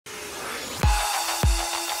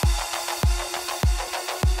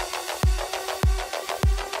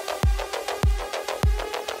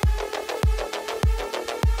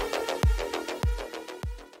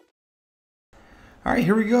Alright,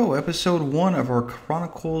 here we go. Episode 1 of our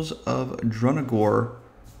Chronicles of Drunagor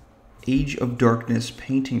Age of Darkness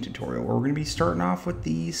painting tutorial, where we're going to be starting off with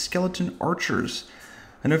the skeleton archers.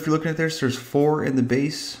 I know if you're looking at this, there's 4 in the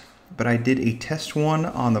base, but I did a test one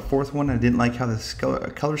on the 4th one. I didn't like how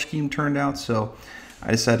the color scheme turned out, so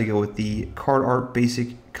I decided to go with the card art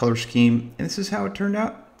basic color scheme, and this is how it turned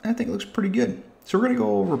out. I think it looks pretty good. So we're going to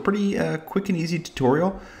go over a pretty quick and easy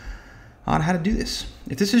tutorial on how to do this.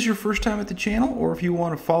 If this is your first time at the channel, or if you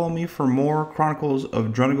want to follow me for more Chronicles of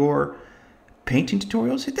Drunagor painting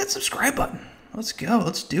tutorials, hit that subscribe button. Let's go.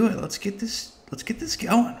 Let's do it. Let's get this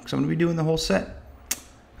going, because I'm going to be doing the whole set.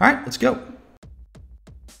 All right, let's go.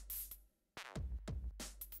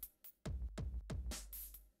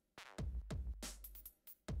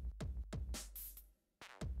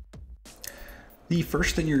 The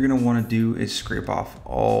first thing you're going to want to do is scrape off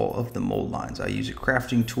all of the mold lines. I use a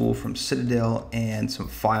crafting tool from Citadel and some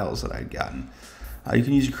files that I'd gotten. You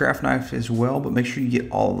can use a craft knife as well, but make sure you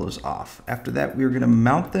get all of those off. After that, we're going to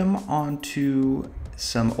mount them onto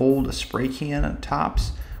some old spray can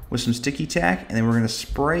tops with some sticky tack, and then we're going to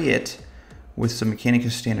spray it with some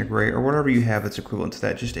Mechanicus standard gray, or whatever you have that's equivalent to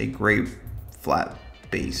that, just a gray flat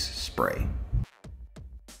base spray.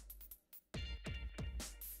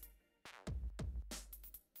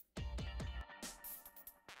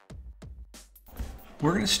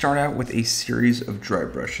 We're going to start out with a series of dry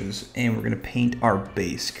brushes, and we're going to paint our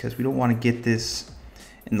base because we don't want to get this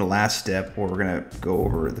in the last step where we're going to go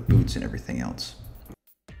over the boots and everything else.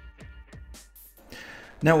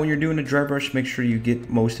 Now when you're doing a dry brush, make sure you get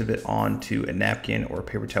most of it onto a napkin or a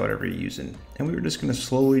paper towel, whatever you're using. And we were just going to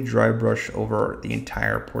slowly dry brush over the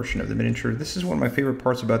entire portion of the miniature. This is one of my favorite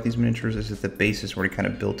parts about these miniatures, is that the base is already kind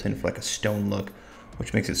of built in for like a stone look,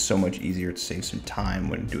 which makes it so much easier to save some time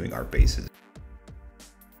when doing our bases.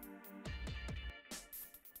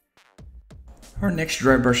 Our next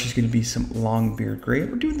dry brush is going to be some Longbeard Grey.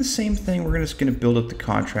 We're doing the same thing. We're just going to build up the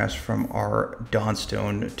contrast from our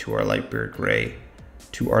Dawnstone to our Lightbeard Grey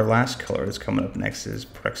to our last color that's coming up next is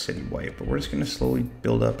Praxeti White. But we're just going to slowly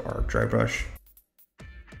build up our dry brush.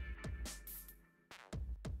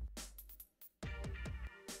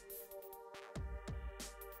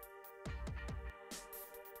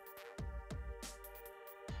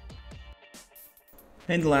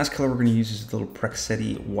 And the last color we're going to use is a little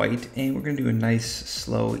Praxeti White, and we're going to do a nice,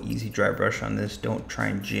 slow, easy dry brush on this. Don't try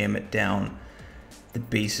and jam it down the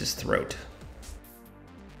base's throat.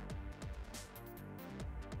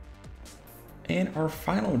 And our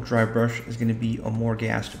final dry brush is going to be a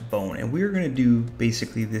Morghast Bone, and we're going to do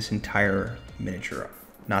basically this entire miniature,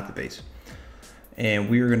 not the base. And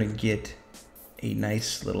we're going to get a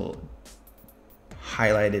nice little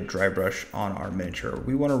highlighted dry brush on our miniature.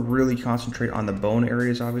 We want to really concentrate on the bone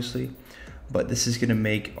areas, obviously, but this is going to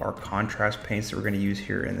make our contrast paints that we're going to use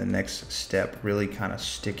here in the next step really kind of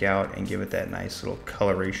stick out and give it that nice little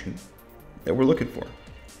coloration that we're looking for.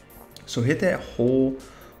 So hit that whole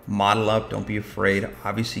model up. Don't be afraid.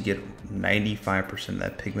 Obviously get 95% of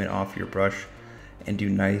that pigment off your brush and do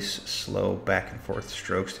nice, slow back and forth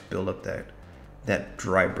strokes to build up that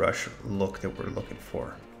dry brush look that we're looking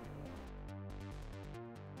for.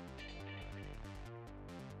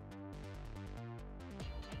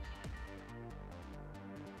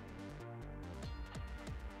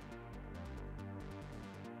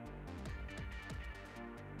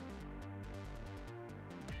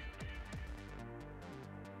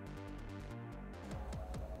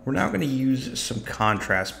 We're now going to use some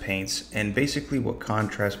contrast paints, and basically what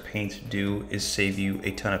contrast paints do is save you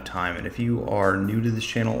a ton of time. And if you are new to this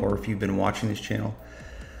channel, or if you've been watching this channel,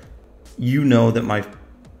 you know that my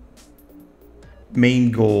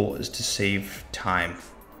main goal is to save time.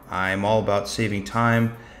 I'm all about saving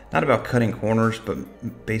time, not about cutting corners,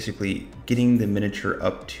 but basically getting the miniature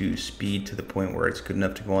up to speed to the point where it's good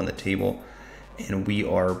enough to go on the table and we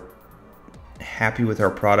are happy with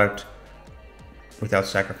our product without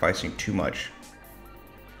sacrificing too much.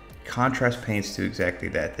 Contrast paints do exactly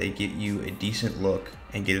that. They get you a decent look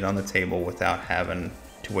and get it on the table without having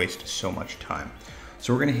to waste so much time.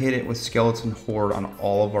 So we're going to hit it with Skeleton Horde on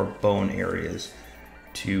all of our bone areas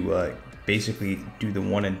to basically do the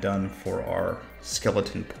one and done for our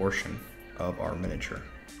skeleton portion of our miniature.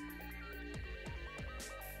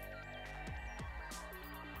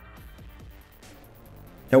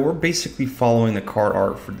 Now we're basically following the card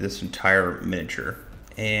art for this entire miniature,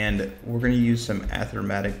 and we're going to use some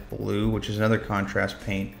Aethermatic Blue, which is another contrast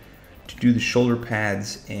paint, to do the shoulder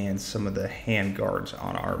pads and some of the hand guards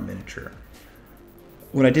on our miniature.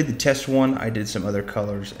 When I did the test one, I did some other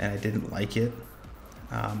colors and I didn't like it.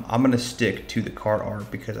 I'm going to stick to the card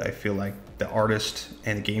art because I feel like the artist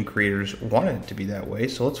and the game creators wanted it to be that way,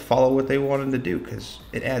 so let's follow what they wanted to do, because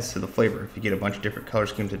it adds to the flavor. If you get a bunch of different color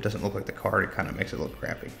schemes, it doesn't look like the card, it kind of makes it look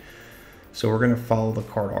crappy. So we're going to follow the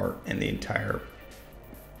card art and the entire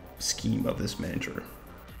scheme of this miniature.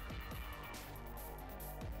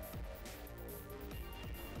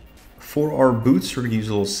 For our boots, we're going to use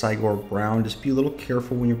a little Cygor Brown. Just be a little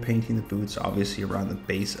careful when you're painting the boots, obviously around the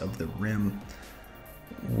base of the rim.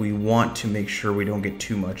 We want to make sure we don't get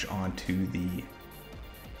too much onto the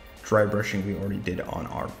dry brushing we already did on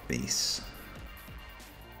our base.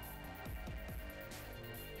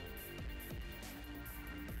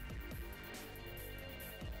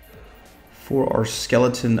 For our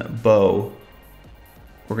skeleton bow,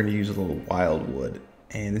 we're going to use a little Wyldwood,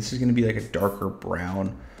 and this is going to be like a darker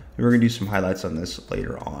brown. And we're going to do some highlights on this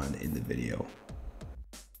later on in the video.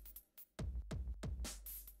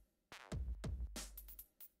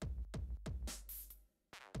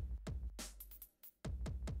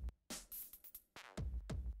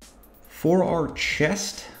 For our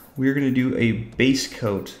chest, we're going to do a base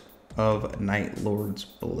coat of Nightlord's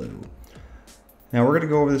Blue. Now we're going to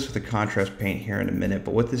go over this with a contrast paint here in a minute,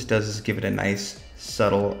 but what this does is give it a nice,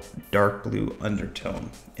 subtle, dark blue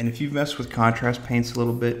undertone. And if you've messed with contrast paints a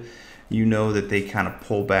little bit, you know that they kind of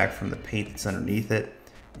pull back from the paint that's underneath it,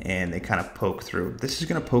 and they kind of poke through. This is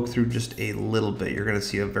going to poke through just a little bit. You're going to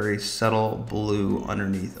see a very subtle blue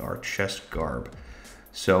underneath our chest garb.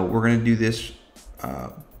 So we're going to do this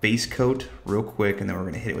base coat real quick, and then we're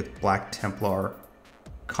going to hit it with black Templar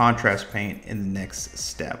contrast paint in the next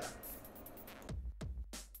step.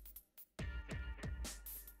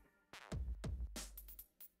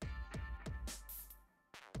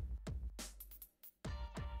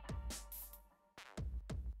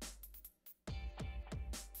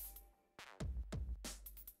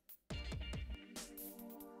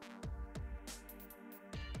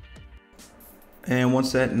 And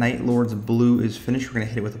once that Nightlord's Blue is finished, we're going to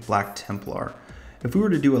hit it with a black Templar. If we were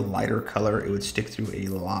to do a lighter color, it would stick through a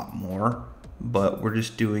lot more, but we're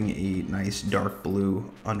just doing a nice dark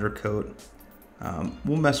blue undercoat.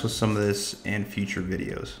 We'll mess with some of this in future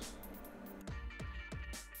videos.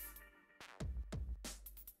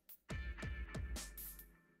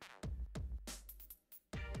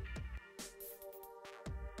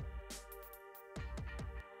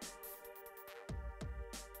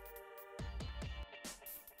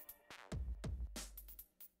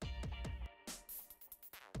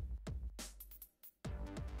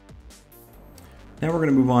 Now we're going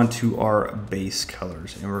to move on to our base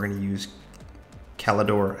colors, and we're going to use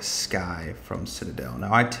Caledor Sky from Citadel.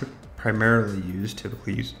 Now I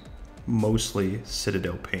typically use mostly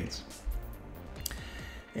Citadel paints.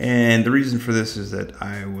 And the reason for this is that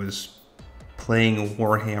I was playing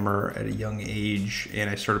Warhammer at a young age, and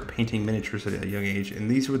I started painting miniatures at a young age,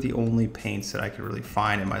 and these were the only paints that I could really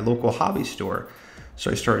find in my local hobby store.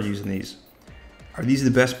 So I started using these. Are these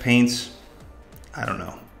the best paints? I don't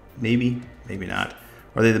know. Maybe, maybe not.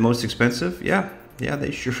 Are they the most expensive? Yeah,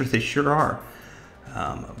 they sure are.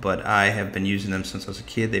 But I have been using them since I was a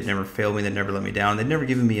kid. They've never failed me. They've never let me down. They've never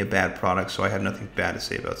given me a bad product, so I have nothing bad to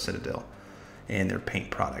say about Citadel and their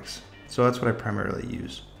paint products. So that's what I primarily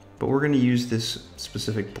use. But we're going to use this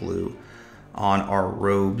specific blue on our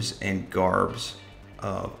robes and garbs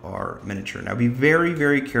of our miniature. Now be very,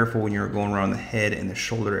 very careful when you're going around the head and the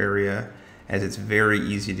shoulder area, as it's very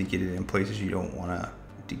easy to get it in places you don't want to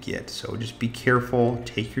get. So just be careful,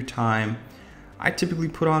 take your time. I typically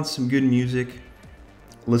put on some good music,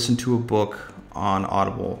 listen to a book on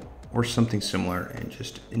Audible or something similar, and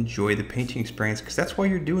just enjoy the painting experience, because that's why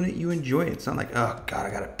you're doing it. You enjoy it. It's not like, oh God, I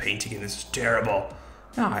gotta paint again, this is terrible.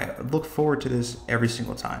 No, I look forward to this every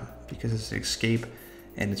single time because it's an escape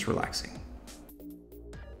and it's relaxing.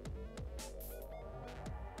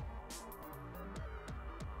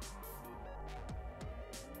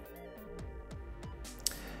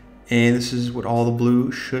 And this is what all the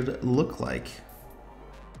blue should look like.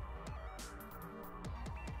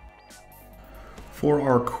 For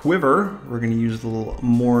our quiver, we're going to use the little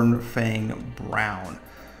Mournfang Brown.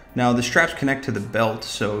 Now the straps connect to the belt,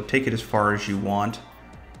 so take it as far as you want,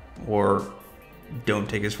 or don't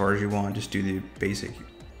take as far as you want. Just do the basic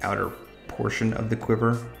outer portion of the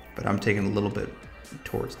quiver, but I'm taking a little bit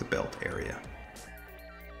towards the belt area.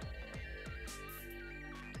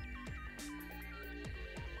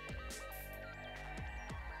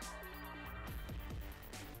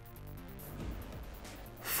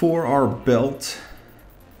 For our belt,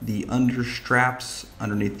 the under straps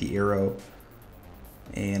underneath the arrow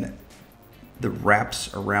and the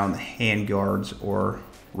wraps around the hand guards, or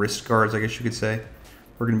wrist guards, I guess you could say,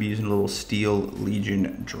 we're going to be using a little Steel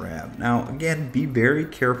Legion Drab. Now again, be very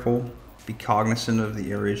careful be cognizant of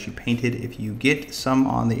the areas you painted. If you get some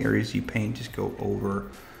on the areas you paint, just go over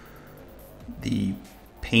the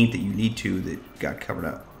paint that you need to that got covered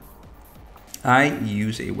up. I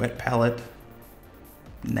use a wet palette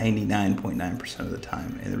 99.9% of the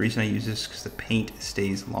time, and the reason I use this is because the paint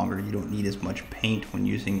stays longer. You don't need as much paint when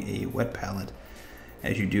using a wet palette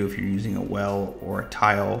as you do if you're using a well or a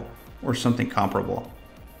tile or something comparable.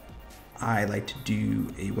 I like to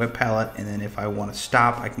do a wet palette, and then if I want to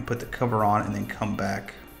stop, I can put the cover on and then come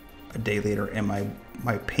back a day later, and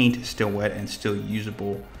my paint is still wet and still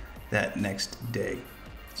usable that next day.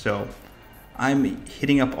 So I'm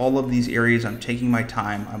hitting up all of these areas. I'm taking my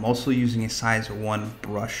time. I'm also using a size 1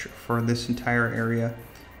 brush for this entire area,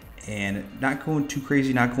 and not going too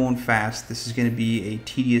crazy, not going fast. This is going to be a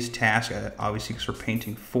tedious task, obviously, because we're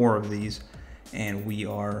painting 4 of these, and we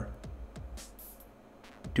are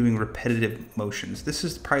doing repetitive motions. This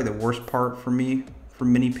is probably the worst part for me for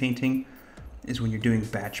mini painting, is when you're doing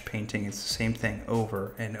batch painting. It's the same thing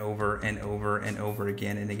over and over and over and over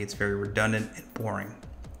again, and it gets very redundant and boring.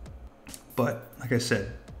 But like I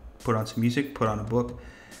said, put on some music, put on a book,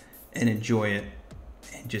 and enjoy it,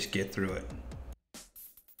 and just get through it.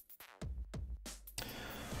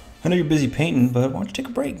 I know you're busy painting, but why don't you take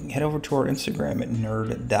a break and head over to our Instagram at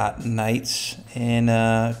nerd.nights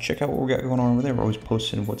and check out what we got going on over there. We're always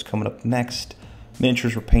posting what's coming up next,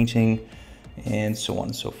 miniatures we're painting, and so on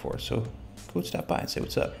and so forth. So go stop by and say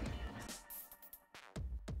what's up.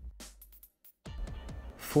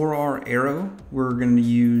 For our arrow, we're going to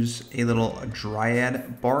use a little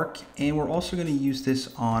Dryad Bark, and we're also going to use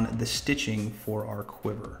this on the stitching for our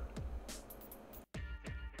quiver.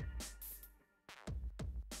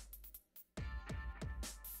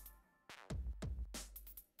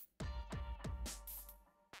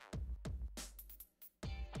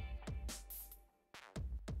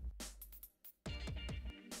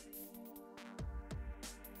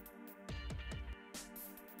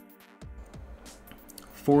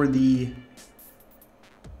 For the,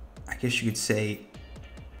 I guess you could say,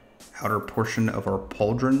 outer portion of our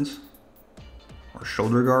pauldrons or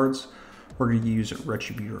shoulder guards, we're going to use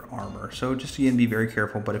Retributor Armour. So just again, be very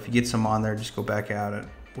careful, but if you get some on there, just go back out it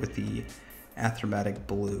with the Aethermatic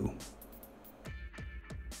Blue.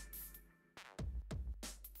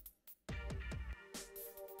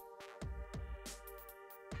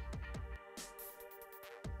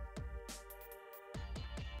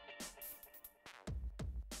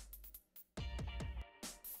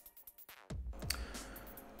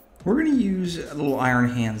 We're going to use a little Iron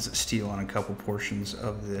Hands steel on a couple portions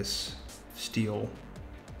of this steel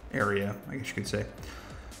area, I guess you could say.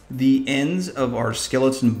 The ends of our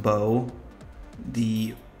skeleton bow,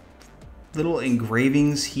 the little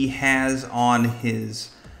engravings he has on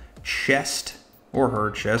his chest, or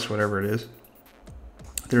her chest, whatever it is.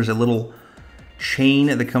 There's a little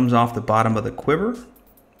chain that comes off the bottom of the quiver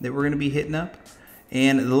that we're going to be hitting up,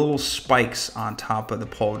 and the little spikes on top of the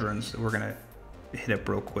pauldrons that we're going to hit up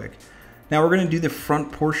real quick. Now we're going to do the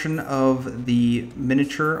front portion of the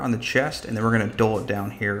miniature on the chest, and then we're going to dull it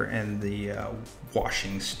down here in the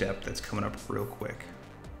washing step that's coming up real quick.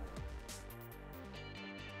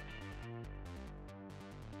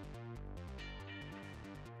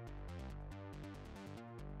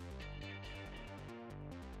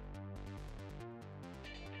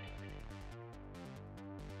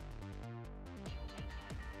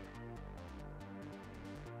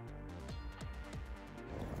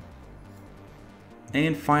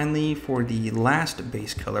 And finally, for the last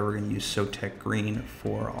base color, we're going to use Sotek Green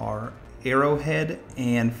for our arrowhead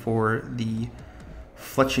and for the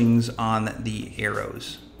fletchings on the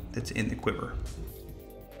arrows that's in the quiver.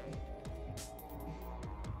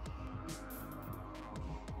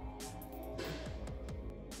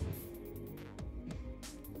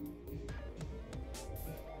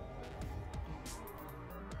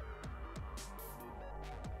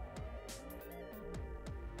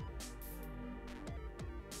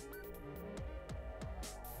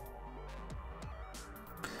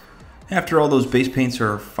 After all those base paints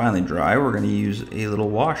are finally dry, we're going to use a little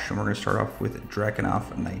wash, and we're going to start off with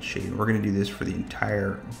Drakenhof Nightshade. We're going to do this for the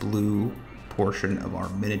entire blue portion of our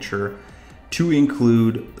miniature to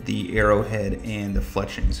include the arrowhead and the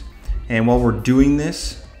fletchings. And while we're doing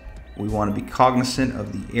this, we want to be cognizant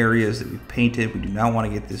of the areas that we've painted. We do not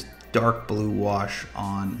want to get this dark blue wash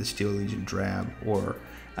on the Steel Legion Drab or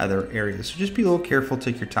other areas. So just be a little careful,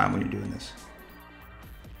 take your time when you're doing this.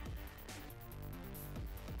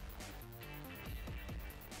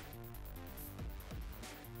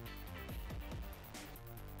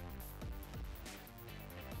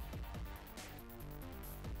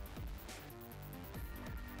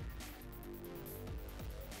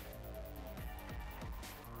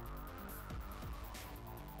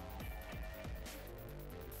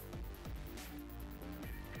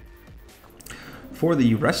 For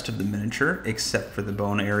the rest of the miniature, except for the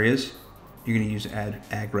bone areas, you're going to use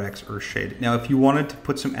Agrax Earthshade. Now, if you wanted to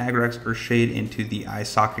put some Agrax Earthshade into the eye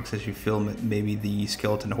sockets as you feel maybe the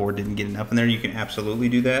skeleton horde didn't get enough in there, you can absolutely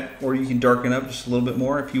do that. Or you can darken up just a little bit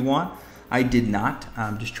more if you want. I did not.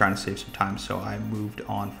 I'm just trying to save some time, so I moved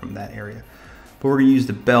on from that area. But we're going to use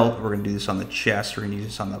the belt. We're going to do this on the chest. We're going to use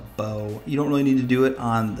this on the bow. You don't really need to do it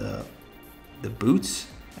on the boots,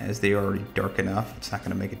 as they are already dark enough. It's not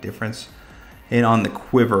going to make a difference. And on the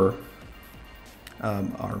quiver,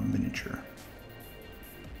 our miniature.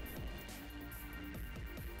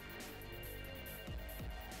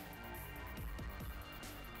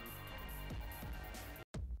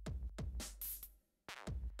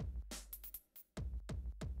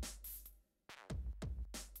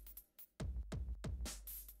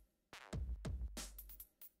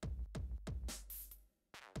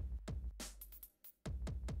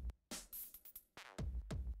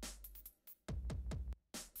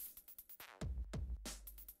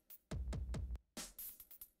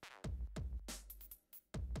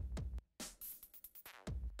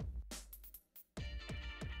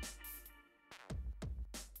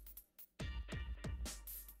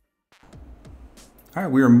 All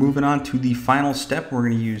right, we are moving on to the final step. We're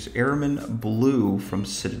going to use Ahriman Blue from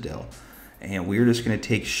Citadel. And we're just going to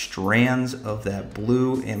take strands of that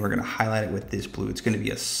blue and we're going to highlight it with this blue. It's going to be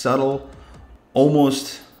a subtle,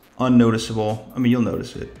 almost unnoticeable, I mean, you'll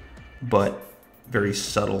notice it, but very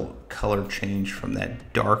subtle color change from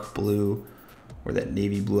that dark blue, or that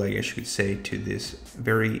navy blue, I guess you could say, to this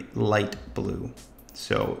very light blue.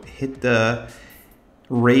 So hit the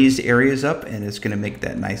raised areas up and it's going to make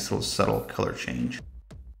that nice little subtle color change.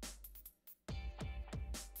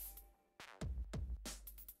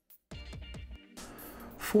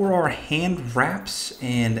 For our hand wraps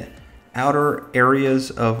and outer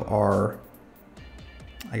areas of our,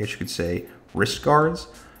 I guess you could say, wrist guards,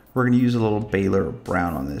 we're going to use a little Balor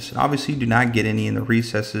Brown on this. And obviously do not get any in the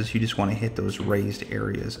recesses. You just want to hit those raised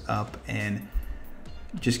areas up and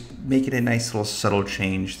just make it a nice little subtle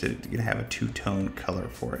change that you're going to have a two-tone color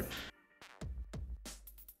for it.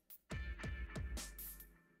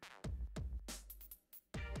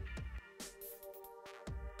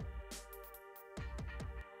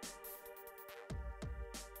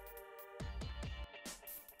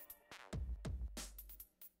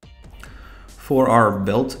 For our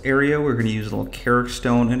belt area, we're going to use a little Karak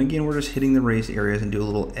Stone, and again, we're just hitting the raised areas and do a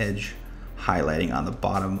little edge highlighting on the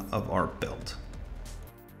bottom of our belt.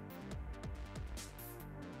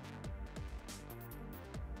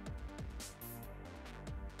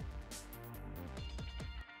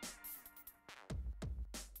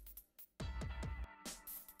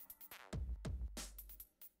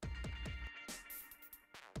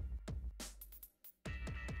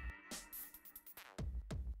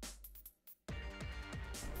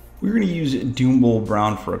 We're going to use Doombull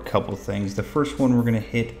Brown for a couple things. The first one, we're going to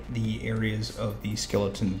hit the areas of the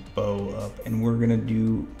skeleton bow up, and we're going to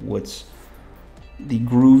do what's the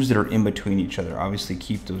grooves that are in between each other. Obviously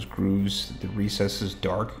keep those grooves, the recesses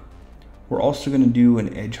dark. We're also going to do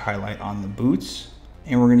an edge highlight on the boots,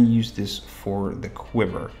 and we're going to use this for the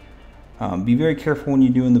quiver. Be very careful when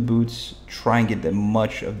you're doing the boots. Try and get as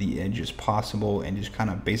much of the edge as possible and just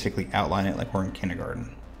kind of basically outline it like we're in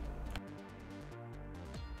kindergarten.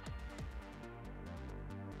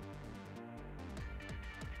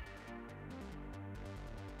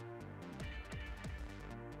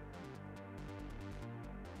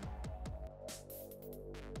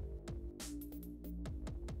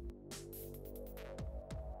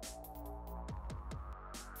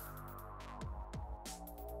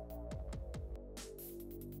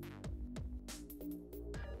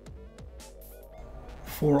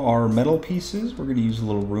 For our metal pieces, we're going to use a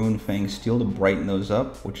little Runefang Steel to brighten those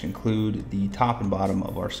up, which include the top and bottom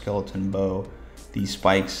of our skeleton bow, the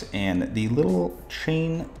spikes, and the little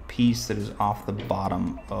chain piece that is off the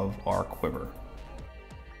bottom of our quiver.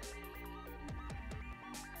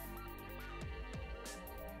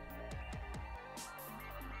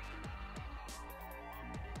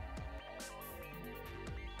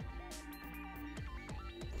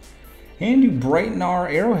 And to brighten our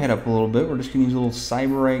arrowhead up a little bit, we're just going to use a little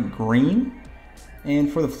Sybarite Green.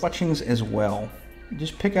 And for the fletchings as well,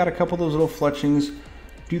 just pick out a couple of those little fletchings,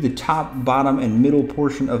 do the top, bottom, and middle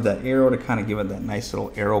portion of that arrow to kind of give it that nice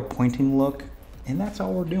little arrow pointing look. And that's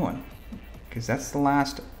all we're doing, because that's the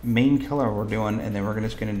last main color we're doing, and then we're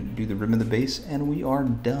just going to do the rim of the base, and we are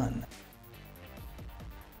done.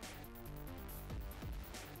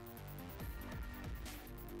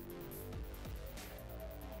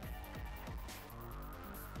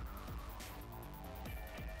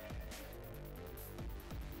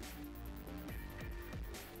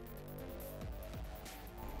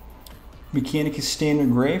 Mechanicus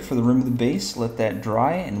Standard Gray for the rim of the base. Let that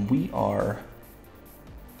dry, and we are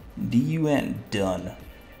DUN done.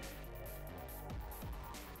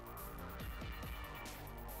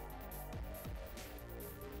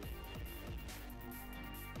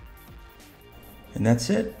 And that's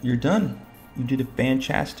it. You're done. You did a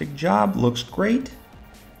fantastic job. Looks great.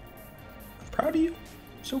 I'm proud of you.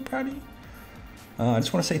 So proud of you. I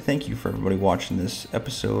just want to say thank you for everybody watching this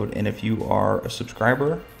episode. And if you are a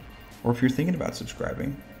subscriber, or if you're thinking about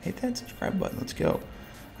subscribing, hit that subscribe button. Let's go.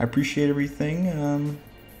 I appreciate everything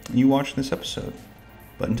you watching this episode.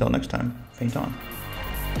 But until next time, paint on.